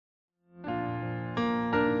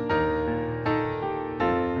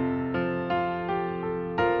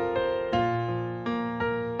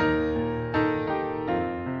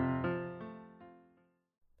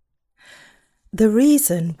The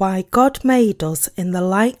reason why God made us in the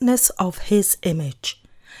likeness of his image.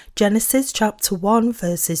 Genesis chapter 1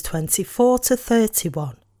 verses 24 to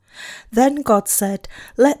 31. Then God said,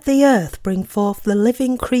 "Let the earth bring forth the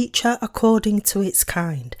living creature according to its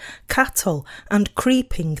kind, cattle and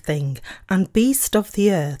creeping thing, and beast of the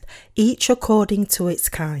earth, each according to its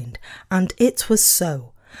kind." And it was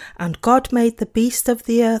so. And God made the beast of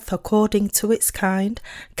the earth according to its kind,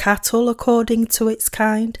 cattle according to its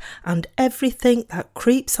kind, and everything that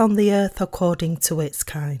creeps on the earth according to its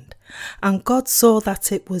kind. And God saw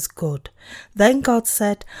that it was good. Then God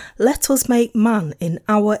said, "Let us make man in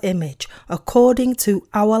our image, according to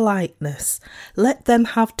our likeness. Let them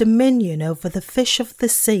have dominion over the fish of the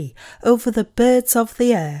sea, over the birds of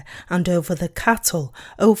the air, and over the cattle,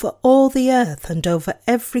 over all the earth, and over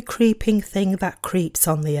every creeping thing that creeps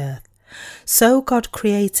on the earth." So God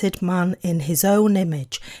created man in his own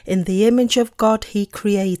image. In the image of God he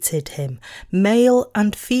created him. Male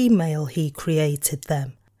and female he created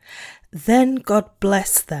them. Then God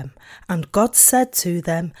blessed them, and God said to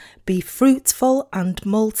them, "Be fruitful and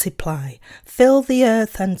multiply, fill the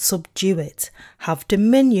earth and subdue it, have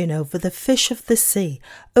dominion over the fish of the sea,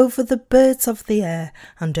 over the birds of the air,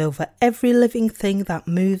 and over every living thing that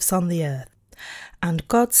moves on the earth." And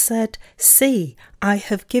God said, "See, I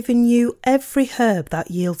have given you every herb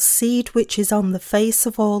that yields seed which is on the face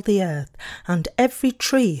of all the earth, and every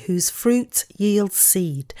tree whose fruit yields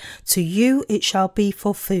seed. To you it shall be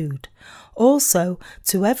for food. Also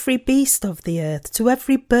to every beast of the earth, to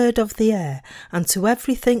every bird of the air, and to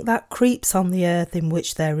everything that creeps on the earth in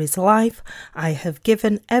which there is life, I have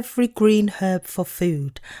given every green herb for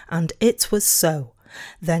food." And it was so.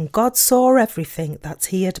 Then God saw everything that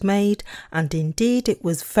he had made, and indeed it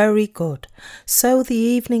was very good. So the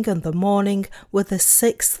evening and the morning were the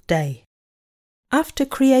sixth day. After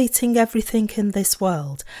creating everything in this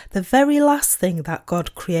world, the very last thing that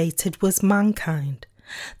God created was mankind.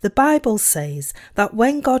 The Bible says that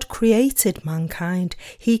when God created mankind,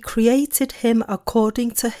 he created him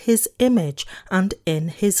according to his image and in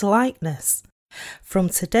his likeness. From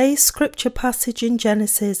today's scripture passage in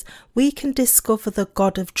Genesis, we can discover the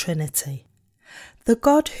God of Trinity. The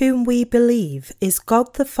God whom we believe is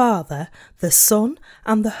God the Father, the Son,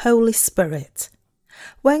 and the Holy Spirit.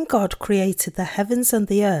 When God created the heavens and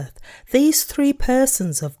the earth, these three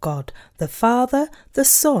persons of God, the Father, the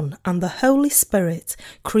Son, and the Holy Spirit,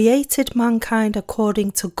 created mankind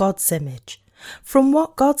according to God's image. From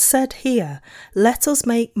what God said here, "Let us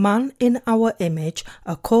make man in our image,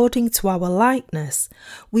 according to our likeness,"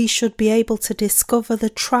 we should be able to discover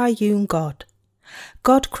the triune God.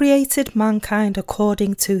 God created mankind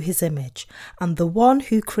according to his image, and the one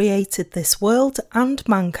who created this world and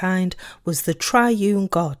mankind was the triune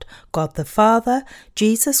God, God the Father,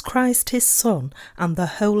 Jesus Christ his Son, and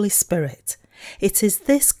the Holy Spirit. It is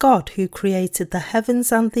this God who created the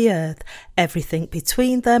heavens and the earth, everything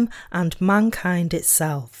between them, and mankind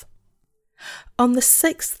itself. On the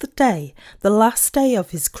sixth day, the last day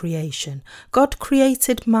of his creation, God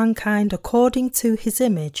created mankind according to his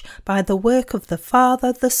image by the work of the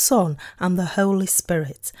Father, the Son, and the Holy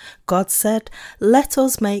Spirit. God said, "Let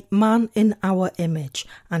us make man in our image,"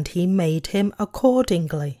 and he made him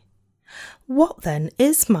accordingly. What then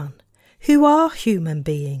is man? Who are human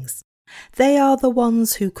beings? They are the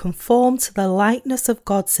ones who conform to the likeness of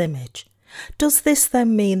God's image. Does this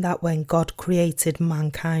then mean that when God created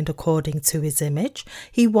mankind according to his image,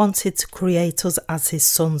 he wanted to create us as his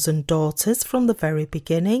sons and daughters from the very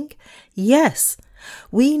beginning? Yes.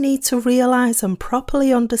 We need to realize and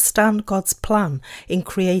properly understand God's plan in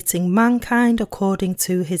creating mankind according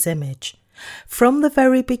to his image. From the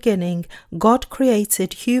very beginning, God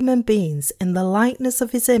created human beings in the likeness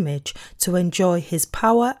of his image to enjoy his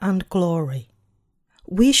power and glory.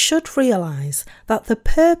 We should realize that the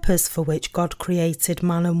purpose for which God created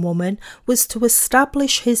man and woman was to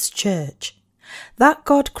establish his church. That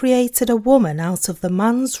God created a woman out of the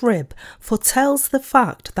man's rib foretells the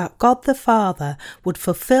fact that God the Father would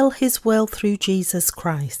fulfill his will through Jesus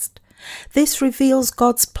Christ. This reveals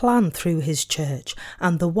God's plan through his church,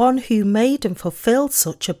 and the one who made and fulfilled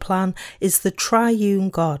such a plan is the triune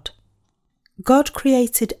God. God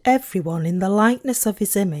created everyone in the likeness of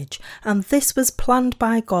his image, and this was planned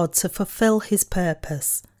by God to fulfill his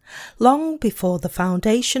purpose. Long before the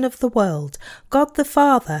foundation of the world, God the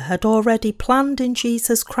Father had already planned in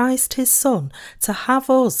Jesus Christ his Son to have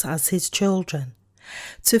us as his children.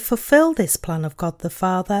 To fulfill this plan of God the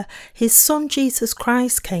Father, his Son Jesus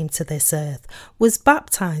Christ came to this earth, was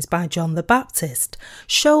baptized by John the Baptist,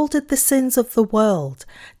 shouldered the sins of the world,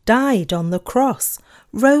 died on the cross,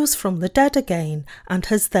 rose from the dead again, and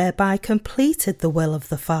has thereby completed the will of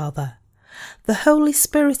the Father. The Holy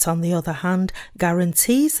Spirit, on the other hand,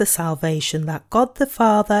 guarantees the salvation that God the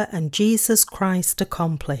Father and Jesus Christ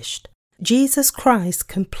accomplished. Jesus Christ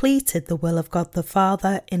completed the will of God the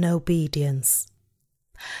Father in obedience.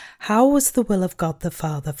 How was the will of God the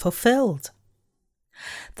Father fulfilled?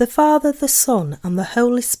 The Father, the Son, and the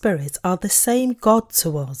Holy Spirit are the same God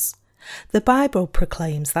to us. The Bible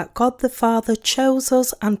proclaims that God the Father chose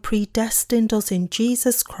us and predestined us in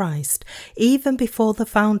Jesus Christ even before the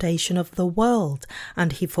foundation of the world,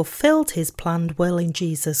 and he fulfilled his planned will in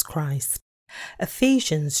Jesus Christ.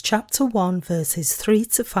 Ephesians chapter 1 verses 3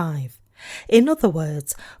 to 5. In other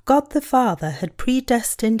words, God the Father had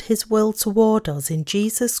predestined his will toward us in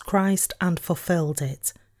Jesus Christ and fulfilled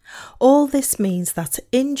it. All this means that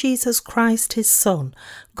in Jesus Christ his Son,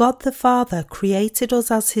 God the Father created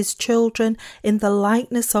us as his children in the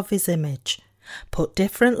likeness of his image. Put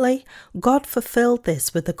differently, God fulfilled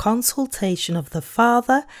this with the consultation of the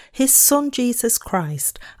Father, his Son Jesus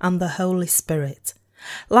Christ, and the Holy Spirit.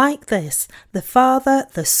 Like this, the Father,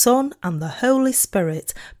 the Son, and the Holy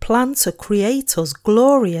Spirit planned to create us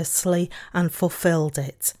gloriously and fulfilled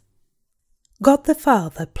it. God the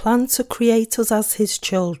Father planned to create us as his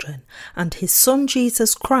children, and his Son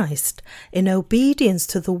Jesus Christ, in obedience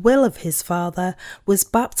to the will of his Father, was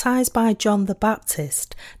baptized by John the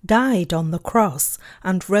Baptist, died on the cross,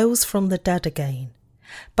 and rose from the dead again.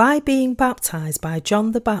 By being baptized by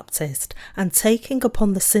John the Baptist and taking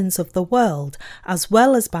upon the sins of the world, as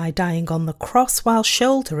well as by dying on the cross while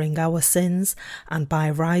shouldering our sins, and by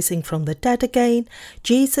rising from the dead again,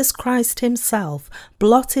 Jesus Christ himself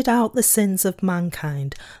blotted out the sins of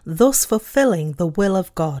mankind, thus fulfilling the will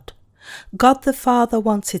of God. God the Father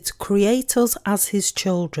wanted to create us as his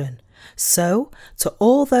children. So, to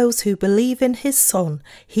all those who believe in his Son,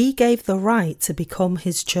 he gave the right to become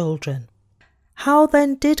his children. How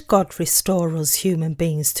then did God restore us human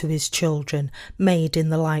beings to his children, made in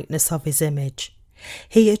the likeness of his image?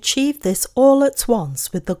 He achieved this all at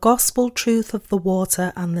once with the gospel truth of the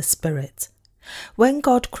water and the Spirit. When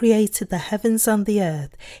God created the heavens and the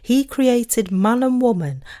earth, he created man and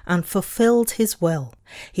woman and fulfilled his will.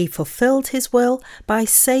 He fulfilled his will by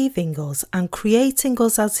saving us and creating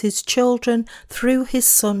us as his children through his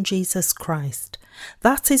Son Jesus Christ.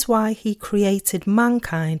 That is why he created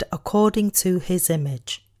mankind according to his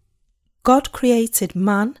image. God created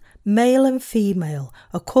man, male and female,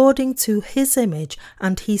 according to his image,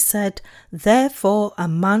 and he said, "Therefore a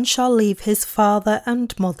man shall leave his father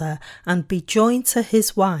and mother, and be joined to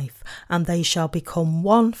his wife, and they shall become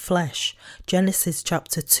one flesh." Genesis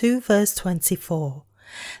chapter 2 verse 24.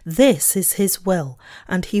 This is his will,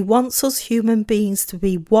 and he wants us human beings to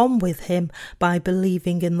be one with him by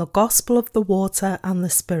believing in the gospel of the water and the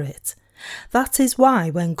Spirit. That is why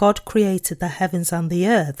when God created the heavens and the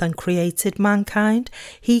earth and created mankind,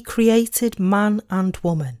 he created man and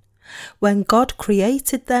woman. When God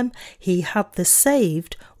created them, he had the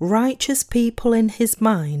saved, righteous people in his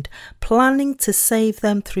mind, planning to save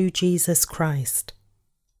them through Jesus Christ.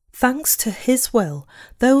 Thanks to his will,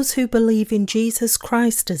 those who believe in Jesus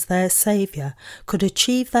Christ as their Saviour could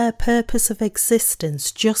achieve their purpose of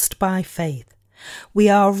existence just by faith. We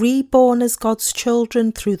are reborn as God's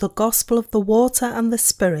children through the gospel of the water and the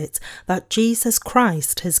Spirit that Jesus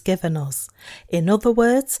Christ has given us. In other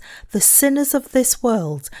words, the sinners of this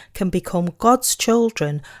world can become God's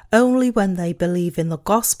children only when they believe in the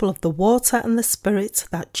gospel of the water and the Spirit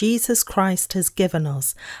that Jesus Christ has given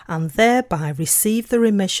us, and thereby receive the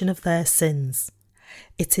remission of their sins.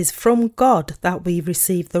 It is from God that we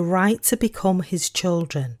receive the right to become his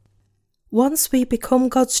children. Once we become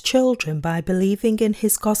God's children by believing in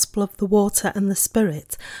his gospel of the water and the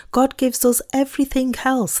Spirit, God gives us everything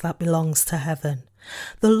else that belongs to heaven.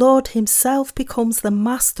 The Lord himself becomes the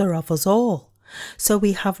master of us all. So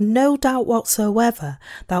we have no doubt whatsoever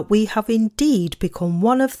that we have indeed become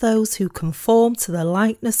one of those who conform to the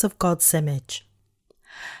likeness of God's image.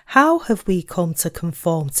 How have we come to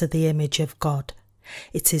conform to the image of God?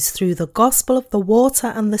 It is through the gospel of the water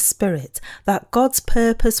and the Spirit that God's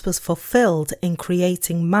purpose was fulfilled in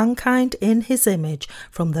creating mankind in his image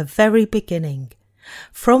from the very beginning.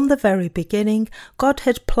 From the very beginning, God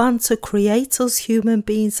had planned to create us human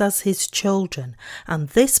beings as his children, and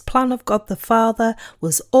this plan of God the Father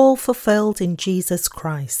was all fulfilled in Jesus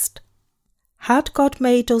Christ. Had God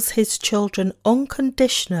made us his children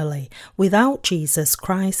unconditionally without Jesus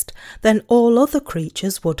Christ, then all other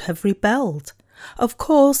creatures would have rebelled. Of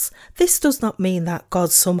course, this does not mean that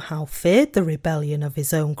God somehow feared the rebellion of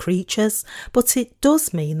his own creatures, but it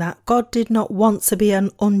does mean that God did not want to be an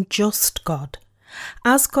unjust God.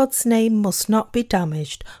 As God's name must not be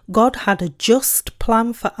damaged, God had a just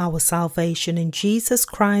plan for our salvation in Jesus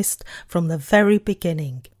Christ from the very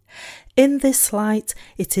beginning. In this light,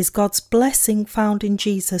 it is God's blessing found in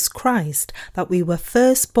Jesus Christ that we were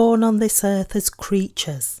first born on this earth as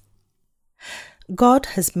creatures. God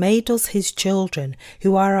has made us his children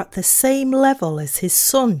who are at the same level as his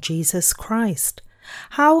Son, Jesus Christ.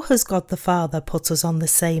 How has God the Father put us on the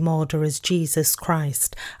same order as Jesus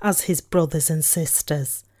Christ, as his brothers and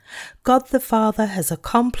sisters? God the Father has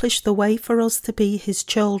accomplished the way for us to be his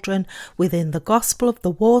children within the gospel of the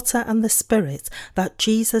water and the Spirit that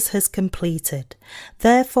Jesus has completed.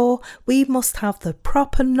 Therefore, we must have the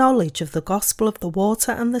proper knowledge of the gospel of the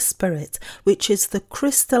water and the Spirit, which is the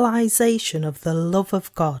crystallization of the love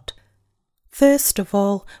of God. First of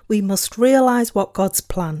all, we must realize what God's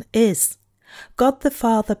plan is. God the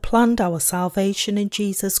Father planned our salvation in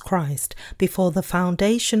Jesus Christ before the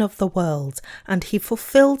foundation of the world, and he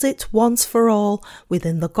fulfilled it once for all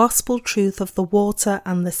within the gospel truth of the water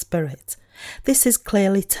and the Spirit. This is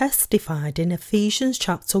clearly testified in Ephesians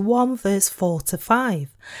chapter 1 verse 4 to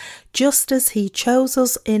 5. Just as he chose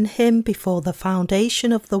us in him before the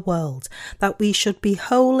foundation of the world, that we should be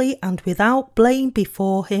holy and without blame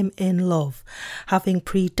before him in love, having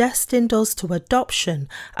predestined us to adoption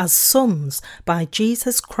as sons by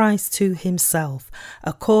Jesus Christ to himself,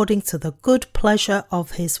 according to the good pleasure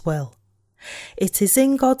of his will. It is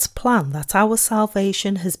in God's plan that our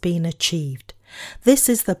salvation has been achieved. This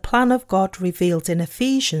is the plan of God revealed in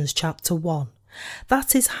Ephesians chapter 1.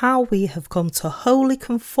 That is how we have come to wholly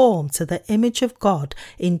conform to the image of God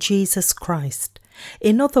in Jesus Christ.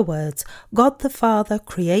 In other words, God the Father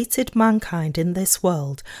created mankind in this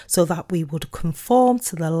world so that we would conform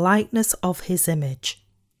to the likeness of his image.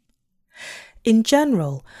 In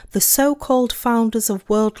general, the so-called founders of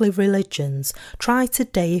worldly religions try to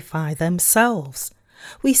deify themselves.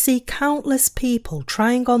 We see countless people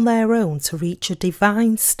trying on their own to reach a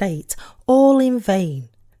divine state, all in vain.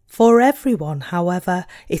 For everyone, however,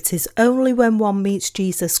 it is only when one meets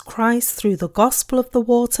Jesus Christ through the gospel of the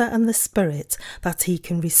water and the Spirit that he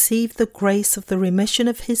can receive the grace of the remission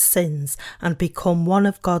of his sins and become one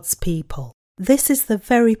of God's people. This is the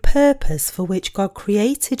very purpose for which God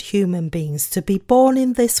created human beings to be born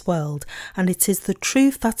in this world, and it is the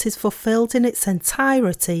truth that is fulfilled in its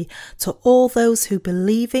entirety to all those who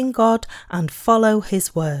believe in God and follow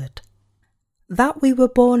his word. That we were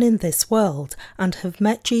born in this world and have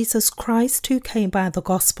met Jesus Christ who came by the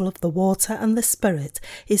gospel of the water and the Spirit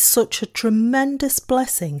is such a tremendous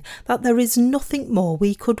blessing that there is nothing more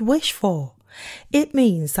we could wish for. It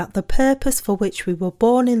means that the purpose for which we were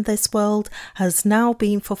born in this world has now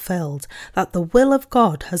been fulfilled, that the will of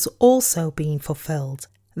God has also been fulfilled.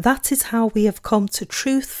 That is how we have come to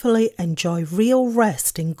truthfully enjoy real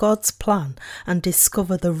rest in God's plan and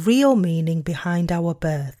discover the real meaning behind our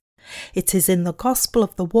birth. It is in the gospel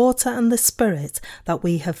of the water and the Spirit that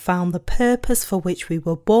we have found the purpose for which we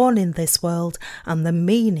were born in this world and the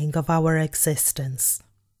meaning of our existence.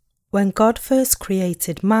 When God first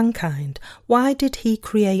created mankind, why did he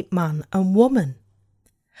create man and woman?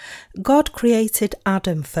 God created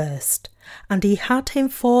Adam first, and he had him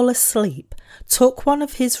fall asleep, took one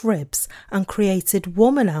of his ribs, and created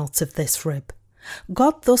woman out of this rib.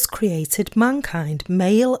 God thus created mankind,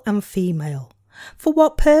 male and female. For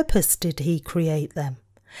what purpose did he create them?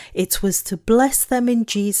 It was to bless them in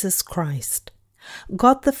Jesus Christ.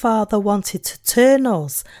 God the Father wanted to turn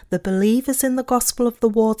us, the believers in the gospel of the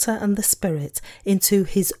water and the Spirit, into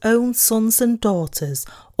his own sons and daughters,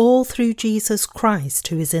 all through Jesus Christ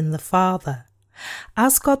who is in the Father.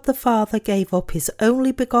 As God the Father gave up his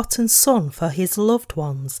only begotten Son for his loved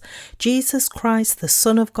ones, Jesus Christ, the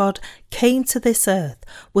Son of God, came to this earth,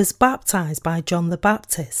 was baptized by John the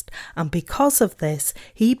Baptist, and because of this,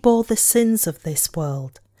 he bore the sins of this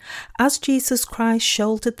world. As Jesus Christ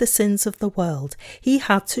shouldered the sins of the world, he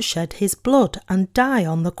had to shed his blood and die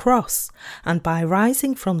on the cross, and by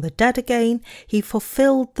rising from the dead again, he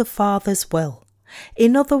fulfilled the Father's will.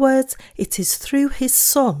 In other words, it is through his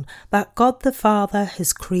Son that God the Father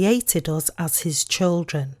has created us as his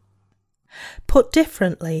children. Put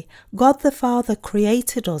differently, God the Father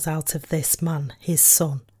created us out of this man, his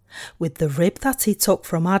Son. With the rib that he took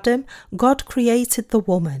from Adam, God created the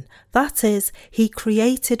woman, that is, he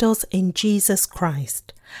created us in Jesus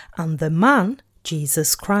Christ. And the man,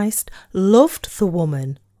 Jesus Christ, loved the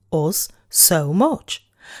woman, us, so much.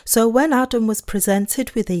 So when Adam was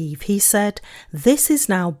presented with Eve, he said, "This is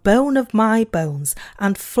now bone of my bones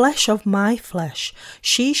and flesh of my flesh.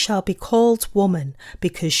 She shall be called woman,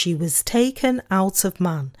 because she was taken out of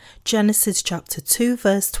man." Genesis chapter 2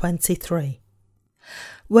 verse 23.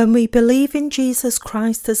 When we believe in Jesus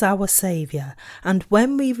Christ as our Saviour, and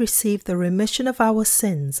when we receive the remission of our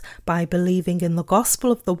sins by believing in the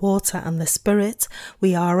gospel of the water and the Spirit,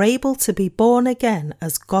 we are able to be born again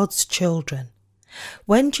as God's children.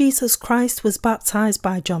 When Jesus Christ was baptized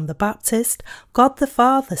by John the Baptist, God the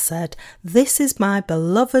Father said, "This is my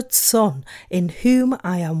beloved Son, in whom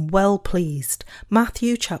I am well pleased."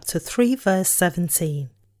 Matthew chapter 3 verse 17.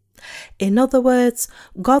 In other words,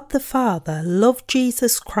 God the Father loved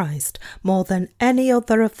Jesus Christ more than any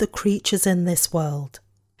other of the creatures in this world.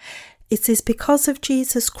 It is because of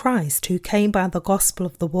Jesus Christ, who came by the gospel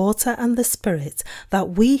of the water and the Spirit,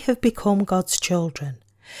 that we have become God's children.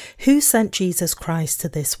 Who sent Jesus Christ to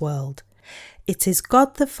this world? It is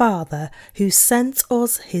God the Father who sent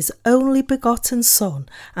us his only begotten Son,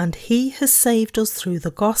 and he has saved us through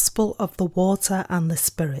the gospel of the water and the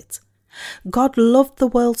Spirit. God loved the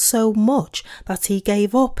world so much that he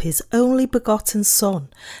gave up his only begotten Son,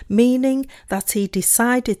 meaning that he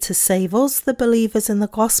decided to save us, the believers in the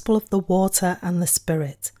gospel of the water and the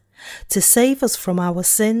Spirit. To save us from our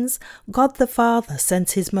sins, God the Father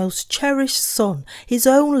sent his most cherished Son, his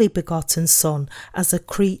only begotten Son, as a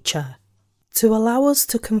creature. To allow us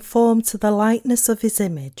to conform to the likeness of his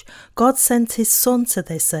image, God sent his Son to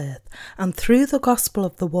this earth, and through the gospel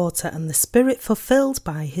of the water and the Spirit fulfilled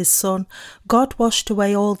by his Son, God washed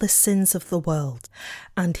away all the sins of the world,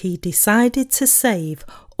 and he decided to save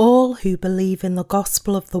all who believe in the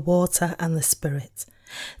gospel of the water and the Spirit.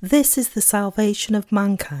 This is the salvation of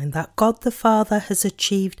mankind that God the Father has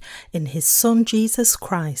achieved in his Son Jesus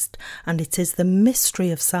Christ, and it is the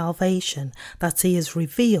mystery of salvation that he has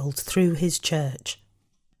revealed through his church.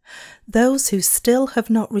 Those who still have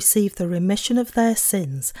not received the remission of their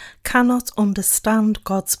sins cannot understand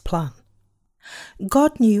God's plan.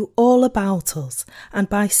 God knew all about us, and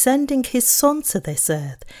by sending his Son to this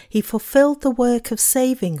earth, he fulfilled the work of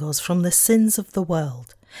saving us from the sins of the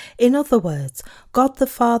world. In other words, God the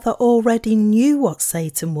Father already knew what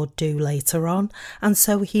Satan would do later on, and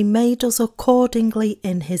so he made us accordingly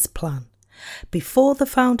in his plan. Before the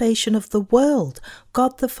foundation of the world,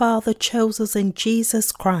 God the Father chose us in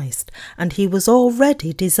Jesus Christ, and he was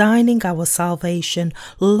already designing our salvation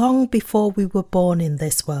long before we were born in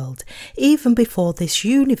this world, even before this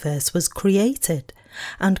universe was created.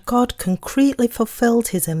 And God concretely fulfilled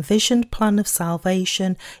his envisioned plan of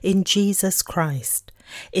salvation in Jesus Christ.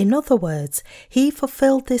 In other words, he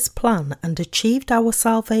fulfilled this plan and achieved our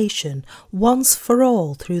salvation once for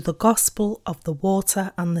all through the gospel of the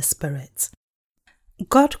water and the Spirit.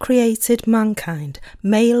 God created mankind,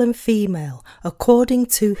 male and female, according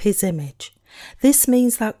to his image. This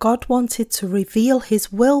means that God wanted to reveal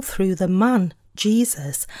his will through the man,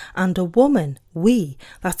 Jesus, and a woman, we,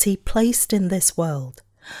 that he placed in this world.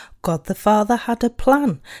 God the Father had a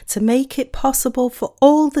plan to make it possible for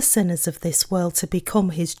all the sinners of this world to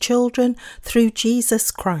become his children through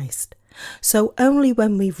Jesus Christ. So only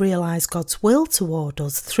when we realise God's will toward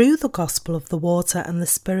us through the gospel of the water and the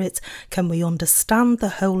Spirit can we understand the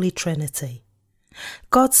Holy Trinity.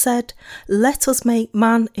 God said, "Let us make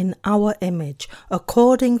man in our image,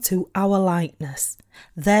 according to our likeness."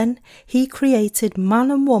 Then he created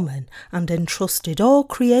man and woman and entrusted all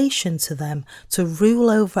creation to them to rule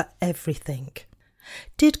over everything.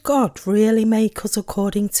 Did God really make us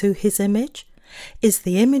according to his image? Is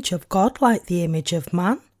the image of God like the image of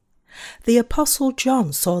man? The Apostle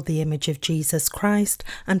John saw the image of Jesus Christ,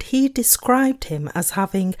 and he described him as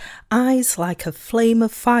having eyes like a flame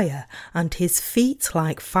of fire and his feet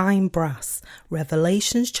like fine brass.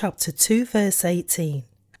 Revelation chapter 2 verse 18.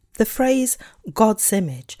 The phrase God's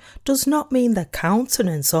image does not mean the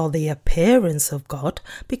countenance or the appearance of God,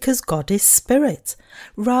 because God is spirit.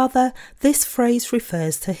 Rather, this phrase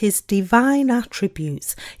refers to his divine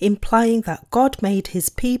attributes, implying that God made his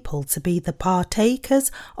people to be the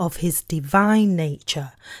partakers of his divine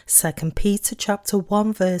nature. 2 Peter chapter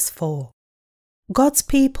 1 verse 4. God's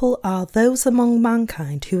people are those among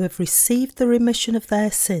mankind who have received the remission of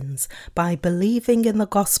their sins by believing in the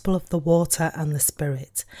gospel of the water and the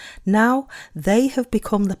Spirit. Now they have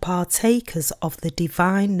become the partakers of the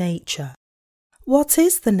divine nature. What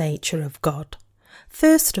is the nature of God?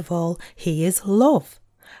 First of all, he is love.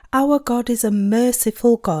 Our God is a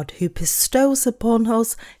merciful God who bestows upon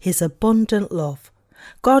us his abundant love.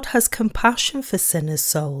 God has compassion for sinners'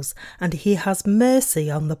 souls, and he has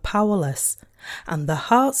mercy on the powerless. And the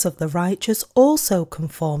hearts of the righteous also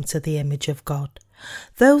conform to the image of God.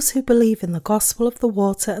 Those who believe in the gospel of the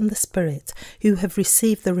water and the Spirit, who have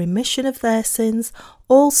received the remission of their sins,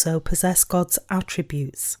 also possess God's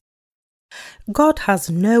attributes. God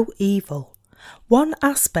has no evil. One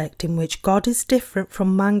aspect in which God is different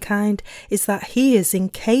from mankind is that he is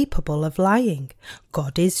incapable of lying.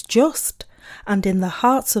 God is just. And in the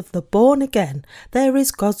hearts of the born again, there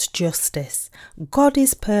is God's justice. God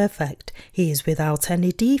is perfect, he is without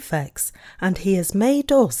any defects, and he has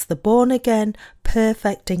made us, the born again,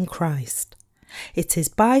 perfect in Christ. It is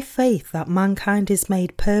by faith that mankind is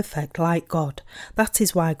made perfect like God. That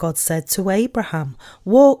is why God said to Abraham,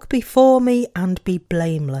 "Walk before me and be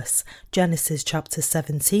blameless." Genesis chapter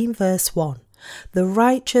 17 verse 1. The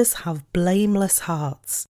righteous have blameless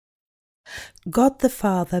hearts. God the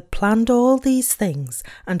Father planned all these things,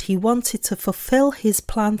 and he wanted to fulfill his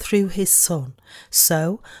plan through his Son.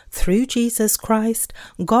 So, through Jesus Christ,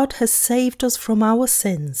 God has saved us from our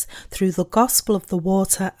sins through the gospel of the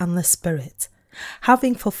water and the Spirit.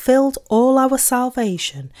 Having fulfilled all our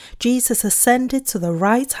salvation, Jesus ascended to the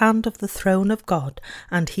right hand of the throne of God,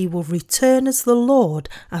 and he will return as the Lord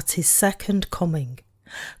at his second coming.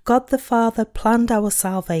 God the Father planned our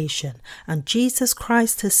salvation, and Jesus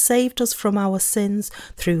Christ has saved us from our sins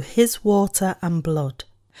through his water and blood.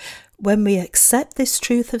 When we accept this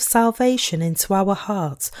truth of salvation into our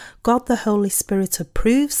hearts, God the Holy Spirit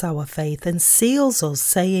approves our faith and seals us,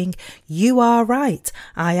 saying, "You are right,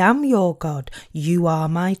 I am your God, you are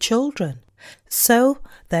my children." So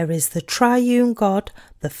there is the triune God,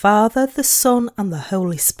 the Father, the Son, and the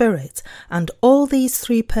Holy Spirit, and all these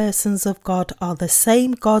three persons of God are the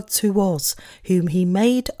same God to us, whom he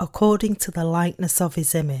made according to the likeness of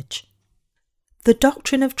his image. The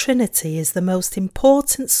doctrine of Trinity is the most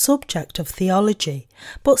important subject of theology,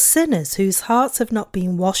 but sinners whose hearts have not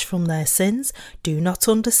been washed from their sins do not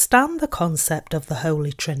understand the concept of the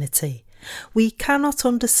Holy Trinity. We cannot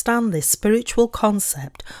understand this spiritual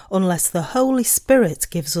concept unless the Holy Spirit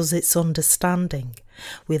gives us its understanding.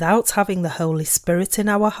 Without having the Holy Spirit in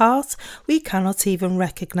our heart, we cannot even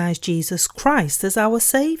recognize Jesus Christ as our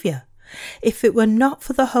Saviour. If it were not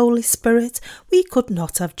for the Holy Spirit, we could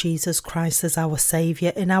not have Jesus Christ as our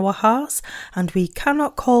Saviour in our hearts, and we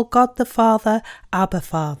cannot call God the Father Abba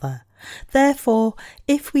Father. Therefore,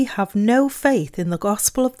 if we have no faith in the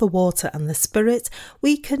gospel of the water and the Spirit,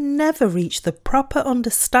 we can never reach the proper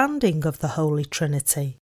understanding of the Holy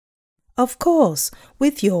Trinity. Of course,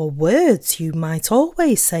 with your words you might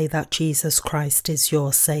always say that Jesus Christ is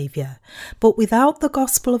your Saviour, but without the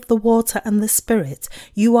gospel of the water and the Spirit,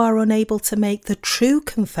 you are unable to make the true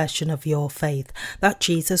confession of your faith that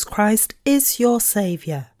Jesus Christ is your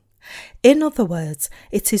Saviour. In other words,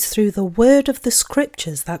 it is through the word of the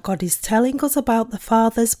Scriptures that God is telling us about the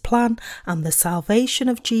Father's plan and the salvation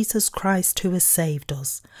of Jesus Christ who has saved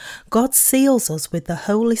us. God seals us with the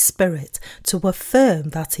Holy Spirit to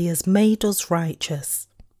affirm that he has made us righteous.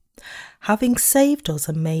 Having saved us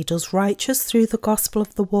and made us righteous through the gospel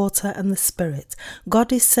of the water and the Spirit,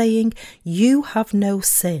 God is saying, "You have no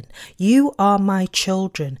sin. You are my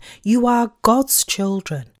children. You are God's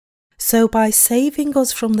children." So by saving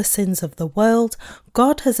us from the sins of the world,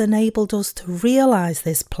 God has enabled us to realise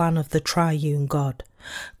this plan of the triune God.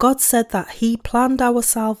 God said that he planned our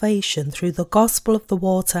salvation through the gospel of the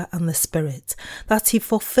water and the Spirit, that he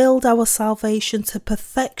fulfilled our salvation to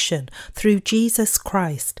perfection through Jesus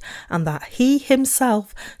Christ, and that he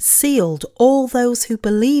himself sealed all those who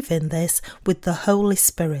believe in this with the Holy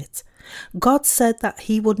Spirit. God said that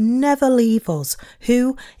he would never leave us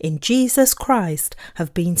who, in Jesus Christ,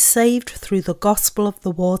 have been saved through the gospel of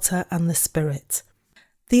the water and the Spirit.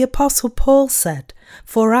 The Apostle Paul said,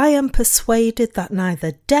 "For I am persuaded that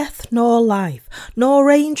neither death nor life, nor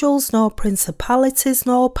angels, nor principalities,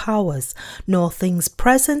 nor powers, nor things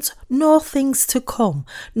present, nor things to come,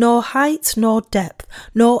 nor height, nor depth,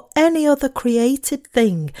 nor any other created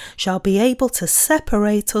thing shall be able to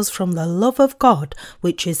separate us from the love of God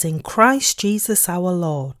which is in Christ Jesus our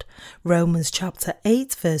Lord." Romans chapter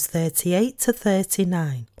 8 verse 38 to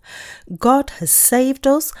 39. God has saved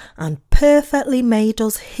us and perfectly made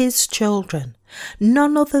us his children.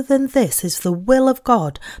 None other than this is the will of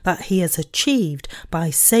God that he has achieved by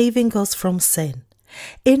saving us from sin.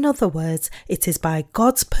 In other words, it is by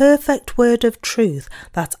God's perfect word of truth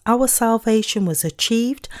that our salvation was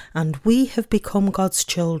achieved and we have become God's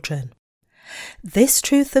children. This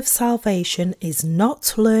truth of salvation is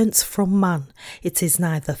not learnt from man. It is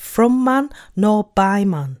neither from man nor by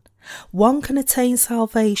man. One can attain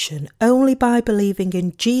salvation only by believing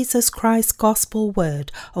in Jesus Christ's gospel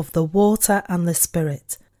word of the water and the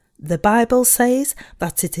Spirit. The Bible says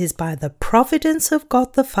that it is by the providence of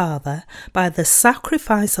God the Father, by the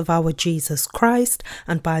sacrifice of our Jesus Christ,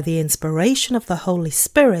 and by the inspiration of the Holy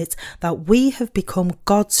Spirit that we have become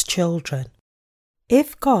God's children.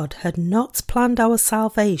 If God had not planned our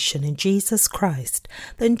salvation in Jesus Christ,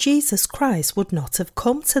 then Jesus Christ would not have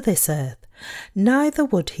come to this earth. Neither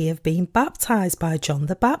would he have been baptized by John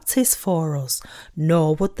the Baptist for us,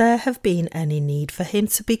 nor would there have been any need for him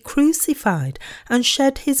to be crucified and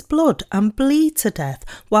shed his blood and bleed to death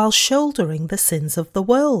while shouldering the sins of the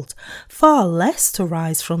world, far less to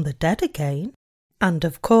rise from the dead again. And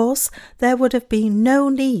of course, there would have been no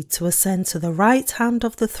need to ascend to the right hand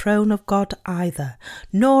of the throne of God either,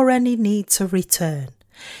 nor any need to return.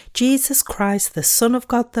 Jesus Christ, the Son of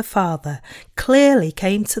God the Father, clearly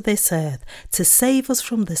came to this earth to save us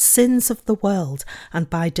from the sins of the world,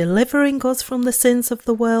 and by delivering us from the sins of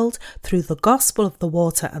the world through the gospel of the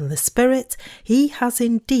water and the Spirit, he has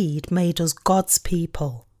indeed made us God's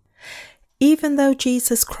people. Even though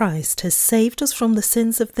Jesus Christ has saved us from the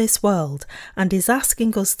sins of this world and is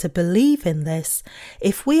asking us to believe in this,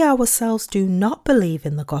 if we ourselves do not believe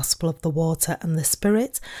in the gospel of the water and the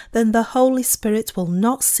Spirit, then the Holy Spirit will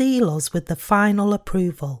not seal us with the final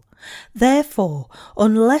approval. Therefore,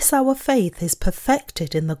 unless our faith is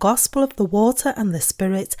perfected in the gospel of the water and the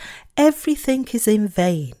Spirit, everything is in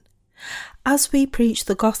vain. As we preach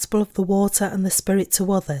the gospel of the water and the Spirit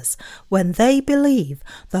to others, when they believe,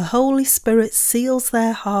 the Holy Spirit seals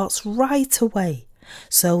their hearts right away,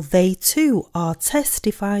 so they too are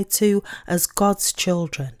testified to as God's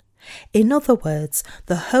children. In other words,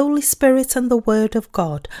 the Holy Spirit and the Word of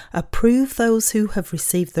God approve those who have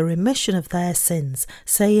received the remission of their sins,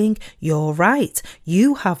 saying, "You're right,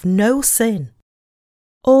 you have no sin."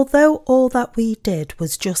 Although all that we did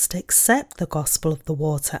was just accept the gospel of the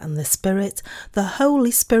water and the Spirit, the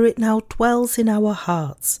Holy Spirit now dwells in our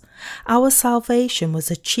hearts. Our salvation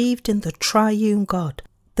was achieved in the triune God.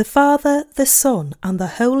 The Father, the Son, and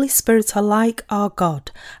the Holy Spirit alike are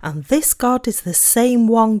God, and this God is the same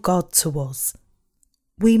one God to us.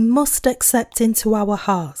 We must accept into our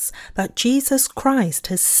hearts that Jesus Christ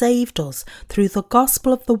has saved us through the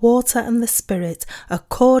gospel of the water and the Spirit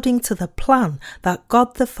according to the plan that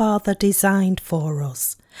God the Father designed for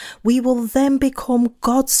us. We will then become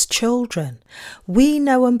God's children. We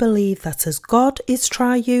know and believe that as God is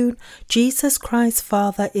triune, Jesus Christ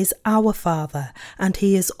Father is our Father, and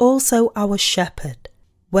he is also our shepherd.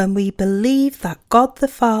 When we believe that God the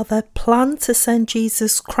Father planned to send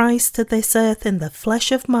Jesus Christ to this earth in the flesh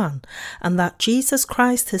of man, and that Jesus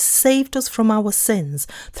Christ has saved us from our sins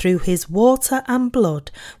through his water and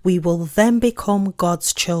blood, we will then become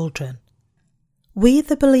God's children. We,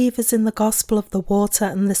 the believers in the gospel of the water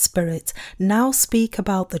and the Spirit, now speak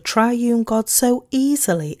about the triune God so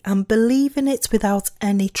easily and believe in it without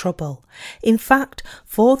any trouble. In fact,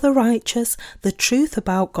 for the righteous, the truth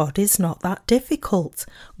about God is not that difficult.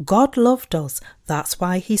 God loved us. That's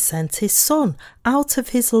why he sent his Son, out of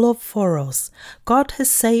his love for us. God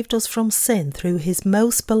has saved us from sin through his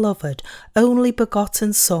most beloved, only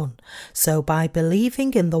begotten Son. So by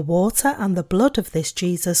believing in the water and the blood of this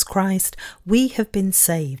Jesus Christ, we have been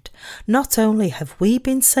saved. Not only have we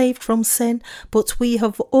been saved from sin, but we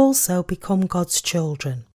have also become God's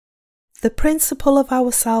children. The principle of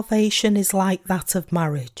our salvation is like that of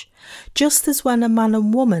marriage. Just as when a man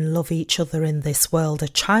and woman love each other in this world, a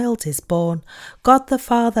child is born, God the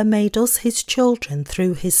Father made us his children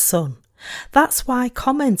through his Son. That's why,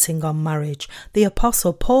 commenting on marriage, the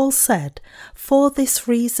Apostle Paul said, "For this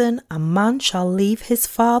reason a man shall leave his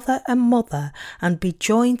father and mother and be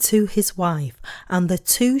joined to his wife, and the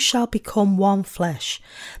two shall become one flesh."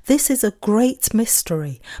 This is a great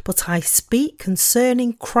mystery, but I speak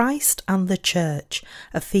concerning Christ and the church.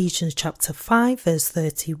 Ephesians chapter 5 verse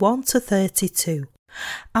 31 to 32.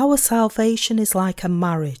 Our salvation is like a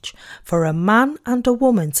marriage. For a man and a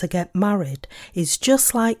woman to get married is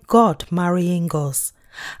just like God marrying us.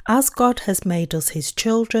 As God has made us his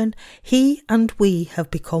children, he and we have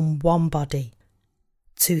become one body.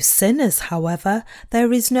 To sinners, however,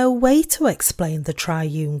 there is no way to explain the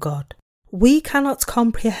triune God. We cannot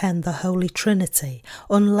comprehend the Holy Trinity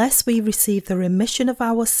unless we receive the remission of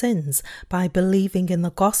our sins by believing in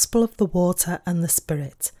the gospel of the water and the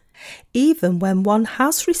Spirit. Even when one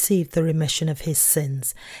has received the remission of his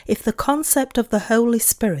sins, if the concept of the Holy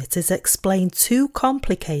Spirit is explained too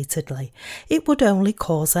complicatedly, it would only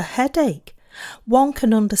cause a headache. One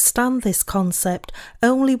can understand this concept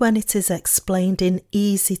only when it is explained in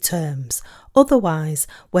easy terms. Otherwise,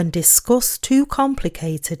 when discussed too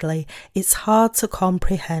complicatedly, it's hard to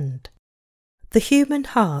comprehend. The human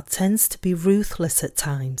heart tends to be ruthless at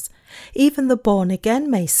times. Even the born again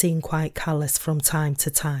may seem quite callous from time to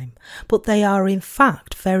time, but they are in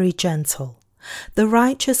fact very gentle. The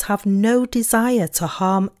righteous have no desire to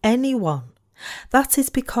harm anyone. That is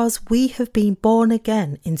because we have been born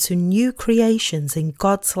again into new creations in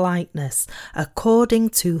God's likeness, according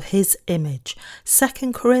to his image.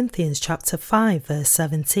 2 Corinthians chapter 5 verse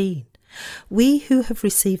 17. We who have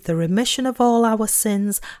received the remission of all our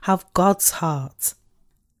sins have God's heart.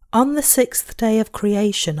 On the sixth day of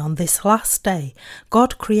creation, on this last day,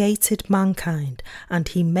 God created mankind, and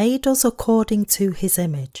he made us according to his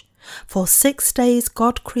image. For 6 days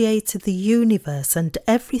God created the universe and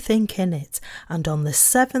everything in it, and on the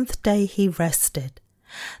seventh day he rested.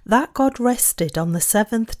 That God rested on the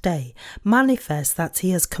seventh day manifests that he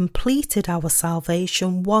has completed our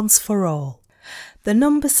salvation once for all. The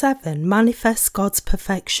number 7 manifests God's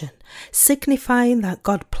perfection, signifying that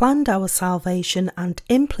God planned our salvation and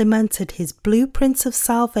implemented his blueprint of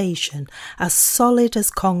salvation as solid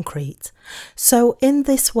as concrete. So in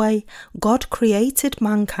this way, God created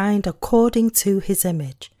mankind according to his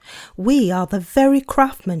image. We are the very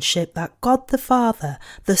craftsmanship that God the Father,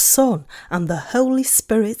 the Son, and the Holy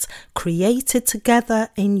Spirit created together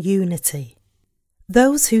in unity.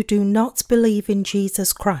 Those who do not believe in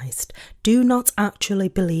Jesus Christ do not actually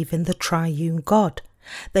believe in the triune God.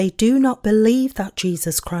 They do not believe that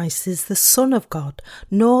Jesus Christ is the Son of God,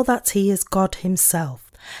 nor that he is God himself.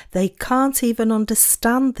 They can't even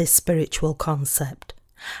understand this spiritual concept.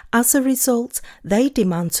 As a result, they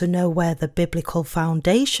demand to know where the biblical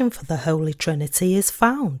foundation for the Holy Trinity is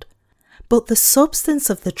found. But the substance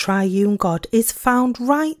of the triune God is found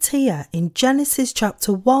right here in Genesis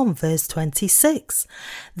chapter 1 verse 26.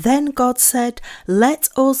 Then God said, "Let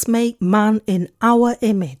us make man in our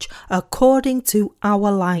image, according to our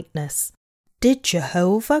likeness." Did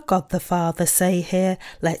Jehovah, God the Father, say here,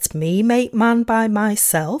 "Let me make man by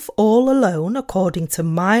myself, all alone, according to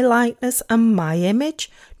my likeness and my image"?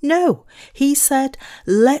 No, he said,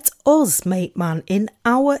 "Let us make man in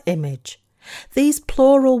our image." These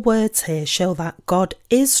plural words here show that God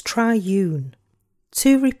is triune.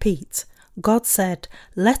 To repeat, God said,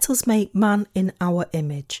 "Let us make man in our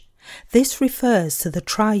image." This refers to the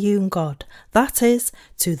triune God, that is,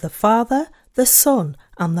 to the Father, the Son,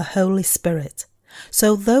 and the Holy Spirit.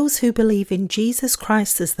 So those who believe in Jesus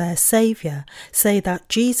Christ as their Saviour say that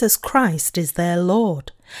Jesus Christ is their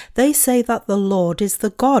Lord. They say that the Lord is the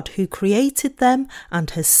God who created them and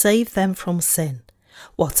has saved them from sin.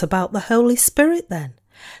 What about the Holy Spirit then?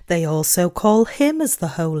 They also call him as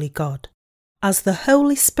the Holy God. As the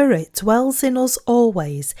Holy Spirit dwells in us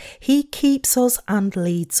always, he keeps us and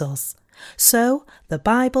leads us. So the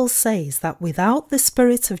Bible says that without the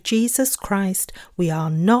Spirit of Jesus Christ, we are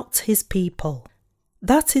not his people.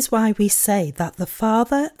 That is why we say that the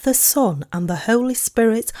Father, the Son, and the Holy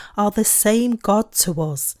Spirit are the same God to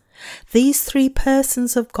us. These three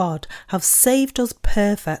persons of God have saved us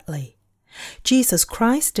perfectly. Jesus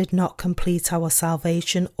Christ did not complete our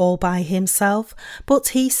salvation all by himself, but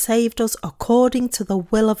he saved us according to the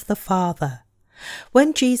will of the Father.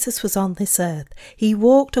 When Jesus was on this earth, he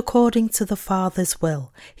walked according to the Father's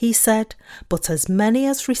will. He said, "But as many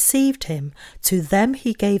as received him, to them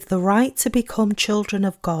he gave the right to become children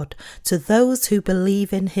of God, to those who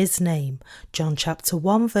believe in his name." John chapter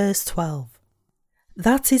 1 verse 12.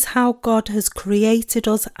 That is how God has created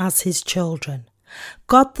us as his children.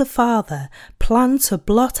 God the Father planned to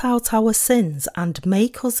blot out our sins and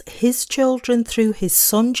make us his children through his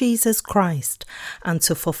Son Jesus Christ. And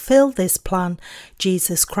to fulfill this plan,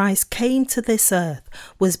 Jesus Christ came to this earth,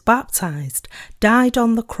 was baptized, died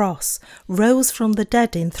on the cross, rose from the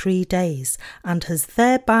dead in 3 days, and has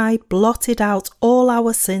thereby blotted out all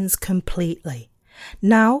our sins completely.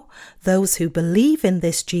 Now, those who believe in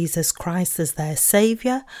this Jesus Christ as their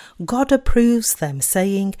Saviour, God approves them,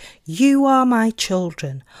 saying, "You are my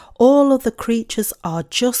children. All other creatures are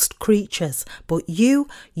just creatures, but you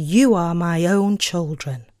are my own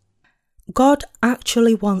children." God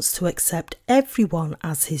actually wants to accept everyone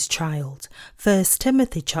as his child. 1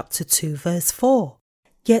 Timothy chapter 2 verse 4.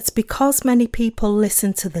 Yet because many people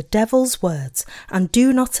listen to the devil's words and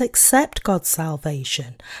do not accept God's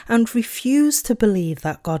salvation and refuse to believe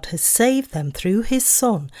that God has saved them through his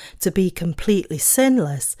Son to be completely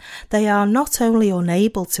sinless, they are not only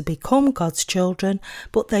unable to become God's children,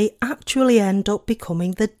 but they actually end up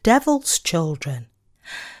becoming the devil's children.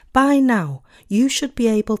 By now, you should be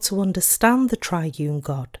able to understand the triune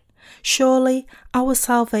God. Surely, our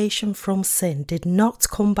salvation from sin did not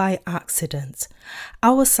come by accident.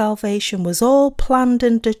 Our salvation was all planned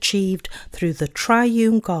and achieved through the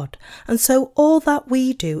triune God, and so all that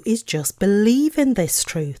we do is just believe in this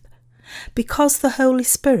truth. Because the Holy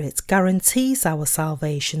Spirit guarantees our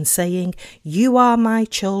salvation, saying, "You are my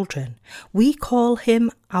children," we call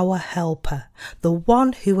him our helper, the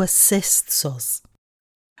one who assists us.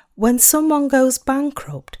 When someone goes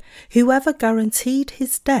bankrupt, whoever guaranteed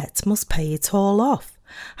his debt must pay it all off.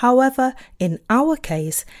 However, in our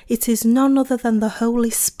case, it is none other than the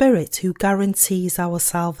Holy Spirit who guarantees our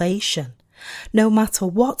salvation. No matter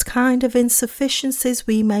what kind of insufficiencies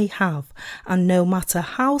we may have, and no matter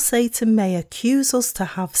how Satan may accuse us to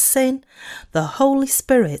have sin, the Holy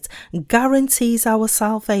Spirit guarantees our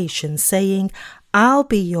salvation, saying, "I'll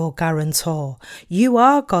be your guarantor. You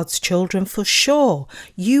are God's children for sure.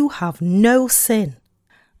 You have no sin."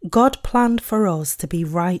 God planned for us to be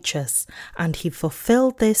righteous, and he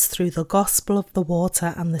fulfilled this through the gospel of the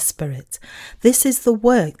water and the Spirit. This is the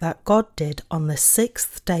work that God did on the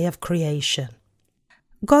 6th day of creation.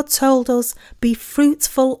 God told us, "Be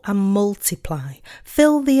fruitful and multiply,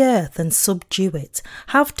 fill the earth and subdue it,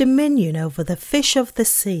 have dominion over the fish of the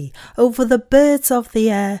sea, over the birds of the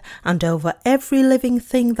air, and over every living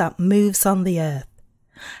thing that moves on the earth."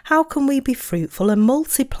 How can we be fruitful and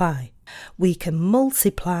multiply? We can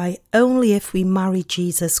multiply only if we marry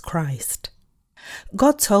Jesus Christ.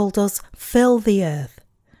 God told us, "Fill the earth."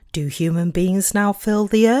 Do human beings now fill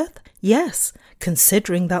the earth? Yes,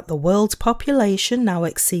 considering that the world's population now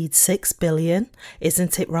exceeds 6 billion,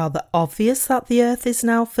 isn't it rather obvious that the earth is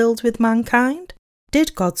now filled with mankind?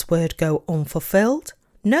 Did God's word go unfulfilled?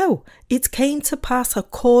 No, it came to pass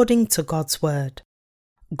according to God's word.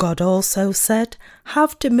 God also said,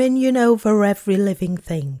 "Have dominion over every living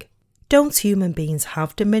thing." Don't human beings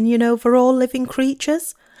have dominion over all living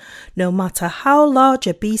creatures? No matter how large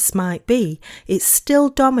a beast might be, it's still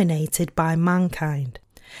dominated by mankind.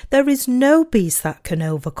 There is no beast that can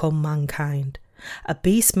overcome mankind. A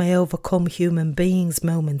beast may overcome human beings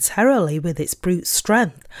momentarily with its brute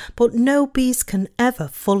strength, but no beast can ever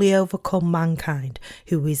fully overcome mankind,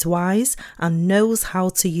 who is wise and knows how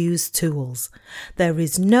to use tools. There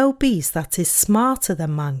is no beast that is smarter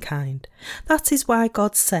than mankind. That is why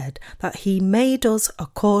God said that he made us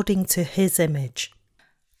according to his image.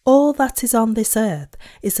 All that is on this earth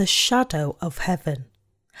is a shadow of heaven.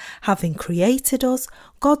 Having created us,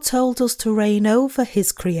 God told us to reign over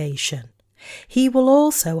his creation. He will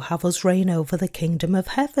also have us reign over the kingdom of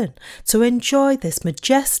heaven, to enjoy this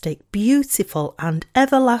majestic, beautiful and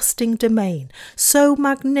everlasting domain, so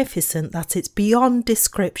magnificent that it's beyond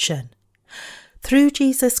description. Through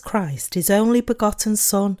Jesus Christ, his only begotten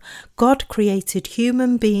Son, God created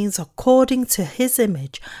human beings according to his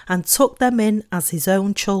image and took them in as his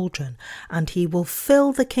own children, and he will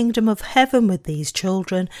fill the kingdom of heaven with these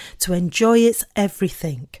children to enjoy its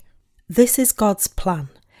everything. This is God's plan.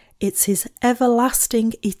 It's his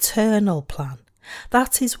everlasting, eternal plan.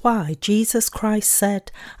 That is why Jesus Christ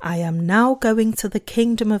said, "I am now going to the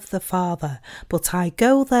kingdom of the Father, but I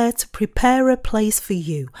go there to prepare a place for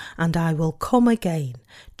you, and I will come again."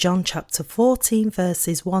 John chapter 14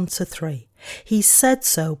 verses 1-3. He said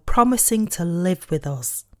so, promising to live with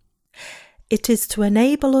us. It is to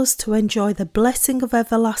enable us to enjoy the blessing of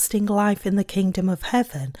everlasting life in the kingdom of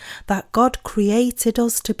heaven that God created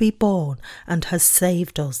us to be born and has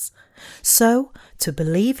saved us. So, to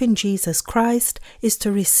believe in Jesus Christ is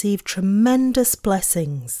to receive tremendous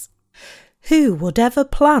blessings. Who would ever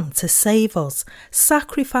plan to save us,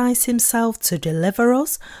 sacrifice himself to deliver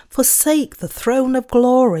us, forsake the throne of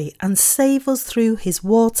glory and save us through his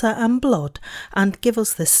water and blood, and give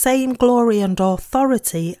us the same glory and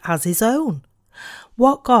authority as his own?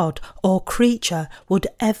 What God or creature would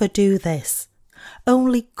ever do this?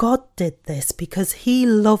 Only God did this because he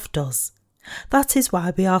loved us. That is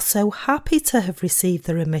why we are so happy to have received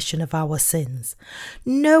the remission of our sins.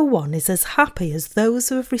 No one is as happy as those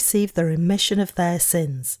who have received the remission of their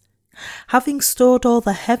sins. Having stored all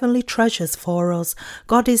the heavenly treasures for us,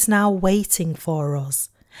 God is now waiting for us.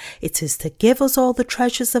 It is to give us all the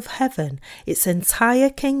treasures of heaven, its entire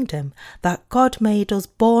kingdom, that God made us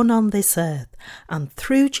born on this earth, and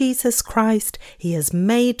through Jesus Christ he has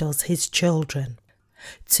made us his children.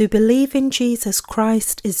 To believe in Jesus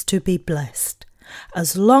Christ is to be blessed.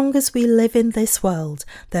 As long as we live in this world,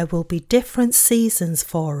 there will be different seasons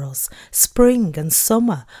for us, spring and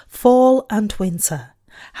summer, fall and winter.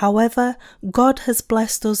 However, God has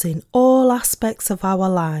blessed us in all aspects of our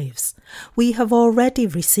lives. We have already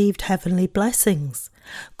received heavenly blessings.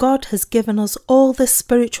 God has given us all the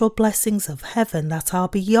spiritual blessings of heaven that are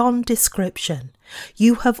beyond description.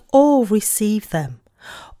 You have all received them.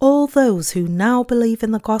 All those who now believe in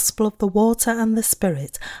the gospel of the water and the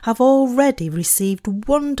Spirit have already received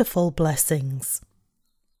wonderful blessings.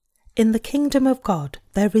 In the kingdom of God,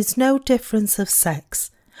 there is no difference of sex.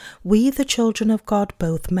 We, the children of God,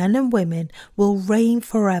 both men and women, will reign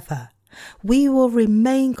forever. We will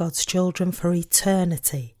remain God's children for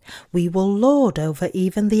eternity. We will lord over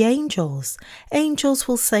even the angels. Angels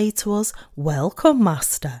will say to us, "Welcome,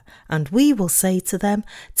 Master," and we will say to them,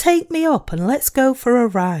 "Take me up and let's go for a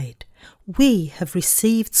ride." We have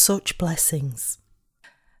received such blessings.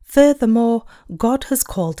 Furthermore, God has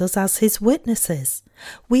called us as his witnesses.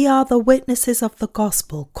 We are the witnesses of the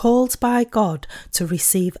gospel, called by God to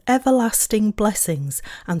receive everlasting blessings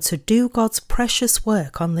and to do God's precious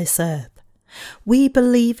work on this earth. We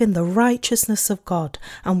believe in the righteousness of God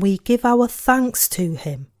and we give our thanks to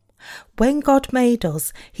him. When God made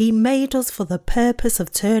us, he made us for the purpose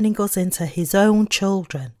of turning us into his own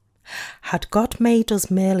children. Had God made us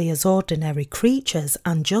merely as ordinary creatures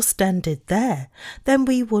and just ended there, then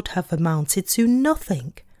we would have amounted to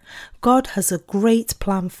nothing. God has a great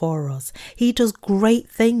plan for us. He does great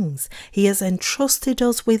things. He has entrusted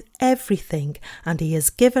us with everything, and he has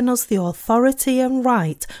given us the authority and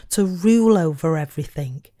right to rule over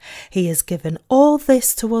everything. He has given all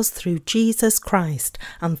this to us through Jesus Christ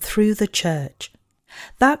and through the church.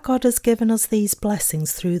 That God has given us these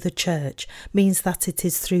blessings through the church means that it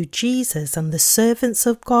is through Jesus and the servants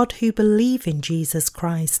of God who believe in Jesus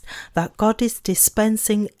Christ that God is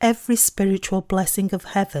dispensing every spiritual blessing of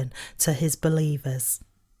heaven to his believers.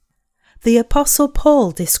 The Apostle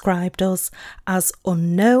Paul described us as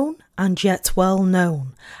unknown and yet well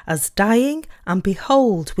known, as dying and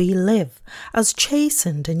behold we live, as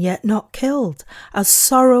chastened and yet not killed, as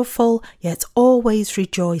sorrowful yet always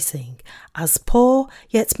rejoicing, as poor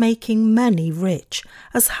yet making many rich,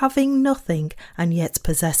 as having nothing and yet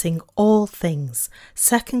possessing all things.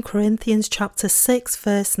 2 Corinthians chapter 6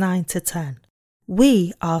 verse 9 to 10.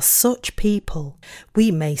 We are such people.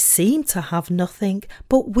 We may seem to have nothing,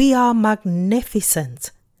 but we are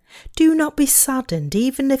magnificent. Do not be saddened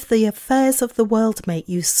even if the affairs of the world make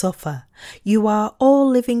you suffer. You are all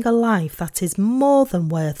living a life that is more than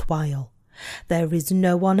worthwhile. There is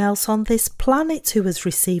no one else on this planet who has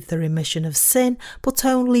received the remission of sin, but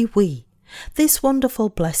only we. This wonderful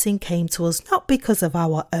blessing came to us not because of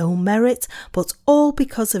our own merit, but all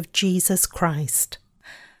because of Jesus Christ.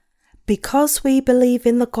 Because we believe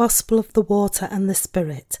in the gospel of the water and the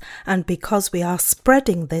Spirit, and because we are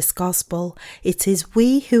spreading this gospel, it is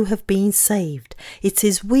we who have been saved, it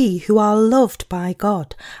is we who are loved by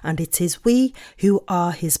God, and it is we who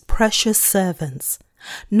are his precious servants.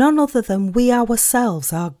 None other than we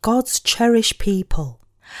ourselves are God's cherished people.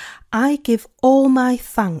 I give all my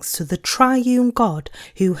thanks to the triune God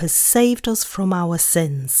who has saved us from our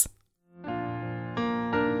sins.